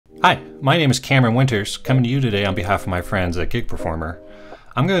Hi, my name is Cameron Winters, coming to you today on behalf of my friends at Gig Performer.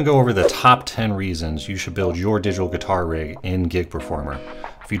 I'm going to go over the top 10 reasons you should build your digital guitar rig in Gig Performer.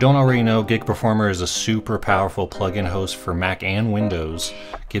 If you don't already know, Gig Performer is a super powerful plugin host for Mac and Windows.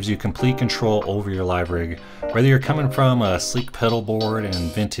 Gives you complete control over your live rig, whether you're coming from a sleek pedal board and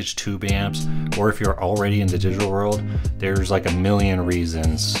vintage tube amps, or if you're already in the digital world. There's like a million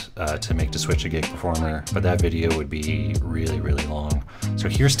reasons to make the switch to Gig Performer, but that video would be really long. So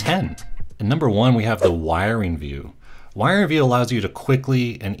here's 10. And number 1, we have the wiring view. Wiring view allows you to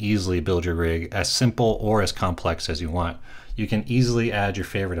quickly and easily build your rig as simple or as complex as you want. You can easily add your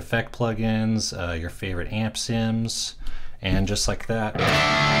favorite effect plugins, your favorite amp sims, and just like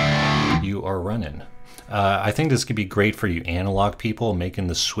that, you are running. I think this could be great for you analog people making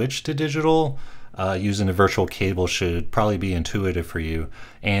the switch to digital. Using a virtual cable should probably be intuitive for you.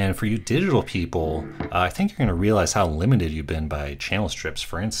 And for you digital people, I think you're going to realize how limited you've been by channel strips.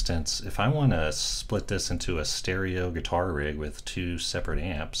 For instance, if I want to split this into a stereo guitar rig with 2 separate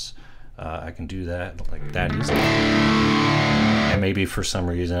amps, I can do that like that easily. And maybe for some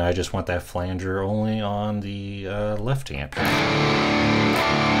reason I just want that flanger only on the left amp.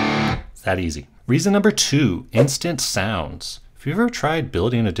 It's that easy. Reason number 2, instant sounds. If you've ever tried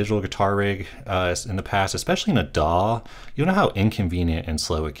building a digital guitar rig in the past, especially in a DAW, you know how inconvenient and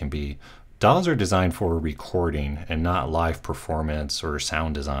slow it can be. DAWs are designed for recording and not live performance or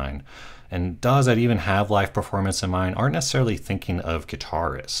sound design. And DAWs that even have live performance in mind aren't necessarily thinking of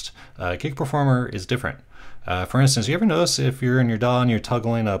guitarists. Gig Performer is different. For instance, you ever notice if you're in your DAW and you're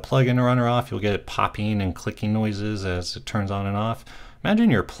toggling a plug-in or on or off, you'll get popping and clicking noises as it turns on and off?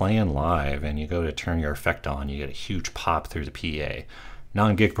 Imagine you're playing live and you go to turn your effect on, you get a huge pop through the PA. Not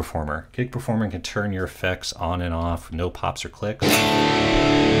in Gig Performer. Gig Performer can turn your effects on and off, no pops or clicks.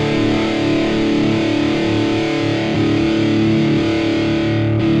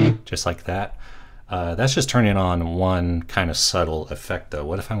 Just like that. That's just turning on one kind of subtle effect though.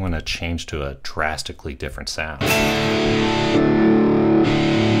 What if I want to change to a drastically different sound?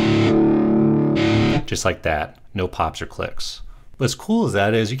 Just like that, no pops or clicks. But as cool as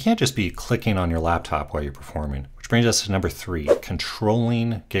that is, you can't just be clicking on your laptop while you're performing. Which brings us to number 3,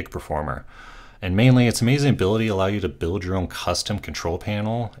 controlling Gig Performer. And mainly its amazing ability allow you to build your own custom control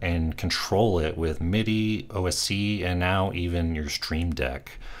panel and control it with MIDI, OSC, and now even your Stream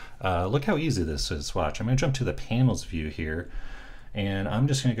Deck. Look how easy this is. Watch, I'm going to jump to the panels view here, and I'm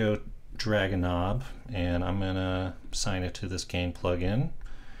just going to go drag a knob, and I'm going to assign it to this gain plugin,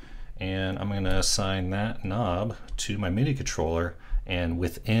 and I'm going to assign that knob to my MIDI controller, and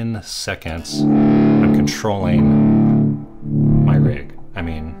within seconds, I'm controlling my rig. I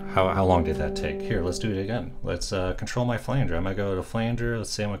mean, how long did that take? Here, let's do it again. Let's control my flanger. I'm going to go to flanger.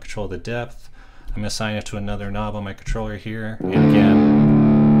 Let's say I'm going to control the depth. I'm going to assign it to another knob on my controller here, and again,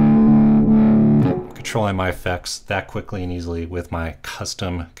 controlling my effects that quickly and easily with my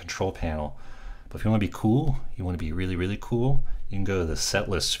custom control panel. But if you want to be cool, you want to be really cool, you can go to the set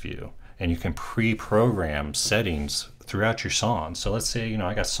list view and you can pre-program settings throughout your song. So let's say,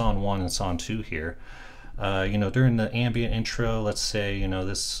 I got song 1 and song 2 here. During the ambient intro, let's say,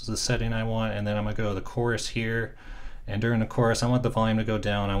 this is the setting I want, and then I'm gonna go to the chorus here, and during the chorus I want the volume to go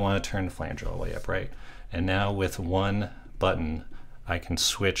down, I want to turn the flanger all the way up, right? And now with one button I can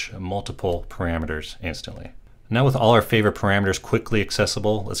switch multiple parameters instantly. Now with all our favorite parameters quickly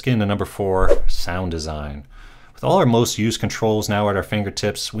accessible, let's get into number 4, sound design. With all our most used controls now at our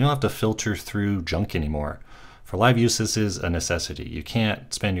fingertips, we don't have to filter through junk anymore. For live use, this is a necessity. You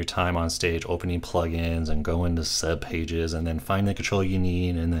can't spend your time on stage opening plugins and going to sub pages and then find the control you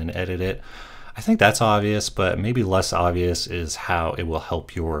need and then edit it. I think that's obvious, but maybe less obvious is how it will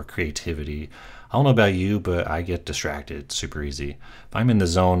help your creativity. I don't know about you, but I get distracted super easy. If I'm in the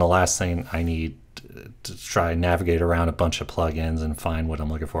zone, the last thing I need to try and navigate around a bunch of plugins and find what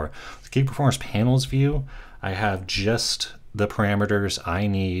I'm looking for. With Gig Performer's panels view, I have just the parameters I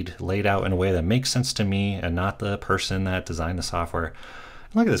need laid out in a way that makes sense to me and not the person that designed the software.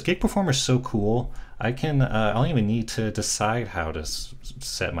 And look at this, Gig Performer is so cool. I don't even need to decide how to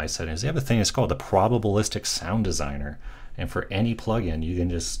set my settings. They have a thing that's called the Probabilistic Sound Designer. And for any plugin, you can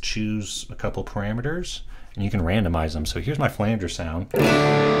just choose a couple parameters and you can randomize them. So here's my flanger sound.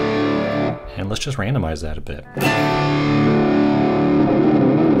 And let's just randomize that a bit.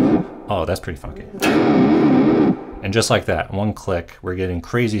 Oh, that's pretty funky. And just like that, one click, we're getting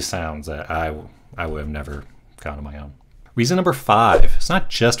crazy sounds that I would have never got on my own. Reason number 5, it's not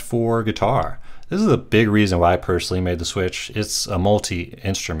just for guitar. This is a big reason why I personally made the switch. It's a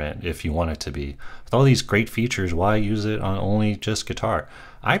multi-instrument if you want it to be. With all these great features, why use it on only just guitar?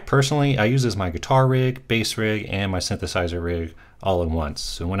 I use it as my guitar rig, bass rig, and my synthesizer rig all at once.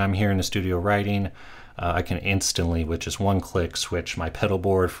 So when I'm here in the studio writing, I can instantly, with just one click, switch my pedal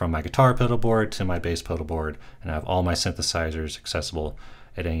board from my guitar pedal board to my bass pedal board, and I have all my synthesizers accessible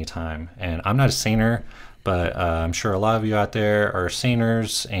at any time. And I'm not a singer, but I'm sure a lot of you out there are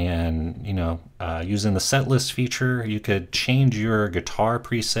singers, and using the set list feature, you could change your guitar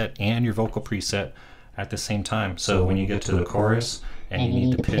preset and your vocal preset at the same time. So when you get to the chorus and you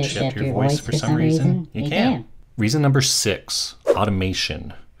need to pitch shift your voice for some reason, you can. Reason number 6,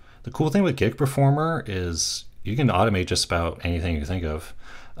 automation. The cool thing with Gig Performer is you can automate just about anything you think of.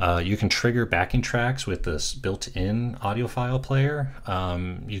 You can trigger backing tracks with this built-in audio file player.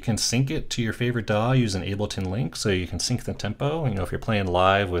 You can sync it to your favorite DAW using Ableton Link, so you can sync the tempo. If you're playing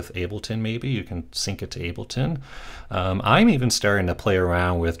live with Ableton, maybe you can sync it to Ableton. I'm even starting to play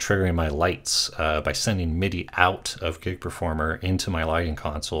around with triggering my lights by sending MIDI out of Gig Performer into my lighting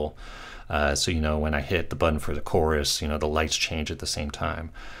console. So when I hit the button for the chorus, the lights change at the same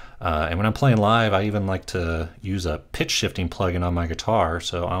time. And when I'm playing live, I even like to use a pitch shifting plugin on my guitar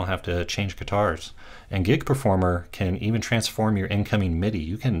so I don't have to change guitars. And Gig Performer can even transform your incoming MIDI.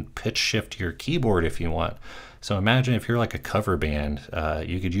 You can pitch shift your keyboard if you want. So imagine if you're like a cover band,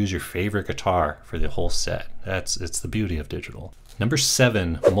 you could use your favorite guitar for the whole set. It's the beauty of digital. Number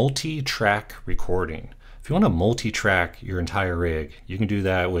 7, multi-track recording. If you want to multi-track your entire rig, you can do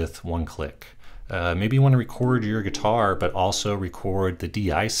that with one click. Maybe you want to record your guitar, but also record the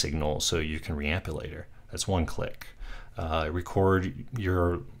DI signal so you can reamp it later. That's one click. Record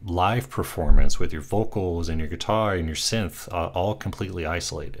your live performance with your vocals and your guitar and your synth all completely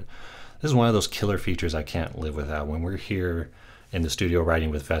isolated. This is one of those killer features I can't live without. When we're here in the studio writing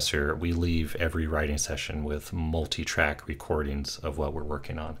with Vesser, we leave every writing session with multi-track recordings of what we're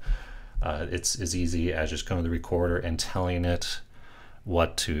working on. It's as easy as just going to the recorder and telling it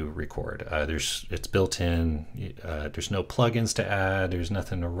what to record. It's built in. There's no plugins to add. There's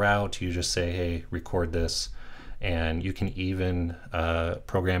nothing to route. You just say, hey, record this. And you can even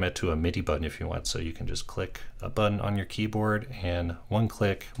program it to a MIDI button if you want. So you can just click a button on your keyboard and one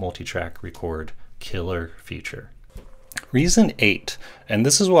click, multi-track record. Killer feature. Reason 8, and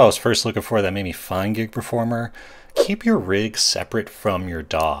this is what I was first looking for that made me find Gig Performer. Keep your rig separate from your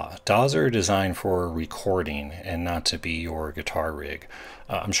DAW. DAWs are designed for recording and not to be your guitar rig.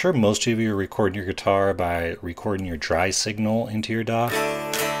 I'm sure most of you are recording your guitar by recording your dry signal into your DAW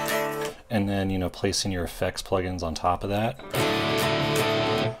and then placing your effects plugins on top of that,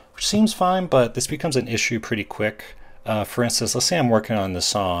 which seems fine, but this becomes an issue pretty quick. For instance, let's say I'm working on this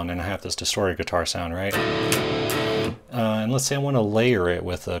song and I have this distorted guitar sound, right? And let's say I want to layer it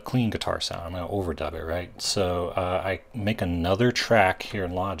with a clean guitar sound. I'm going to overdub it, right? So I make another track here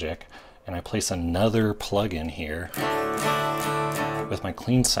in Logic, and I place another plugin here with my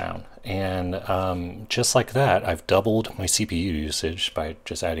clean sound. And just like that, I've doubled my CPU usage by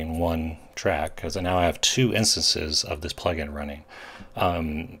just adding one track, because now I have 2 instances of this plugin running.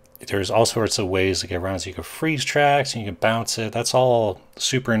 There's all sorts of ways to get around. So you can freeze tracks and you can bounce it. That's all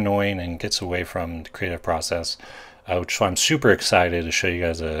super annoying and gets away from the creative process. Which I'm super excited to show you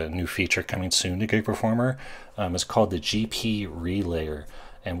guys a new feature coming soon to Gig Performer. It's called the GP Relayer.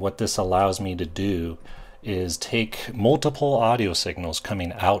 And what this allows me to do is take multiple audio signals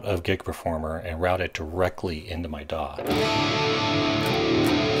coming out of Gig Performer and route it directly into my DAW.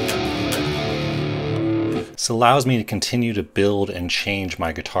 This allows me to continue to build and change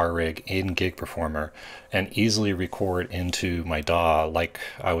my guitar rig in Gig Performer and easily record into my DAW like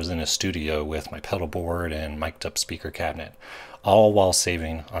I was in a studio with my pedal board and mic'd up speaker cabinet, all while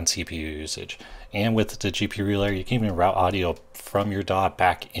saving on CPU usage. And with the GP Relayer, you can even route audio from your DAW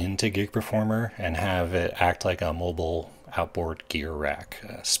back into Gig Performer and have it act like a mobile outboard gear rack.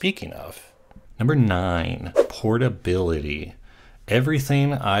 Speaking of. Number 9, portability.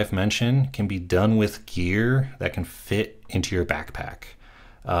 Everything I've mentioned can be done with gear that can fit into your backpack.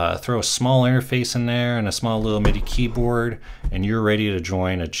 Throw a small interface in there and a small little MIDI keyboard, and you're ready to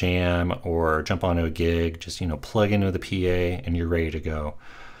join a jam or jump onto a gig. Just plug into the PA and you're ready to go.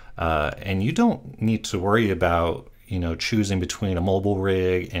 And you don't need to worry about choosing between a mobile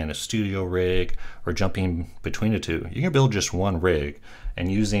rig and a studio rig or jumping between the two. You can build just one rig,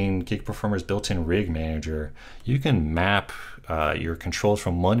 and using Gig Performer's built-in rig manager, you can map your controls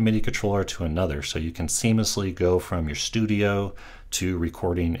from one MIDI controller to another, so you can seamlessly go from your studio to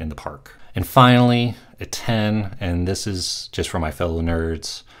recording in the park. And finally, a 10, and this is just for my fellow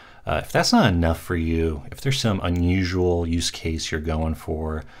nerds. If that's not enough for you, if there's some unusual use case you're going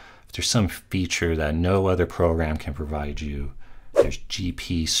for, if there's some feature that no other program can provide you, there's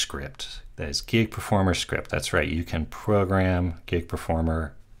GP Script. That is Gig Performer Script. That's right, you can program Gig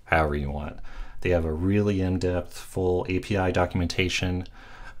Performer however you want. They have a really in-depth, full API documentation.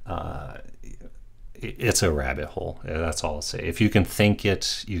 It's a rabbit hole. That's all I'll say. If you can think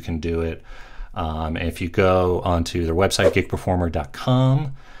it, you can do it. If you go onto their website,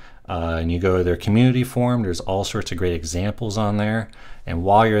 gigperformer.com, and you go to their community forum, there's all sorts of great examples on there. And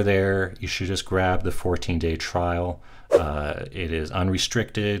while you're there, you should just grab the 14-day trial. It is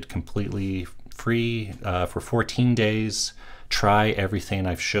unrestricted, completely free for 14 days. Try everything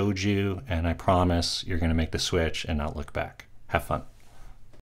I've showed you, and I promise you're going to make the switch and not look back. Have fun.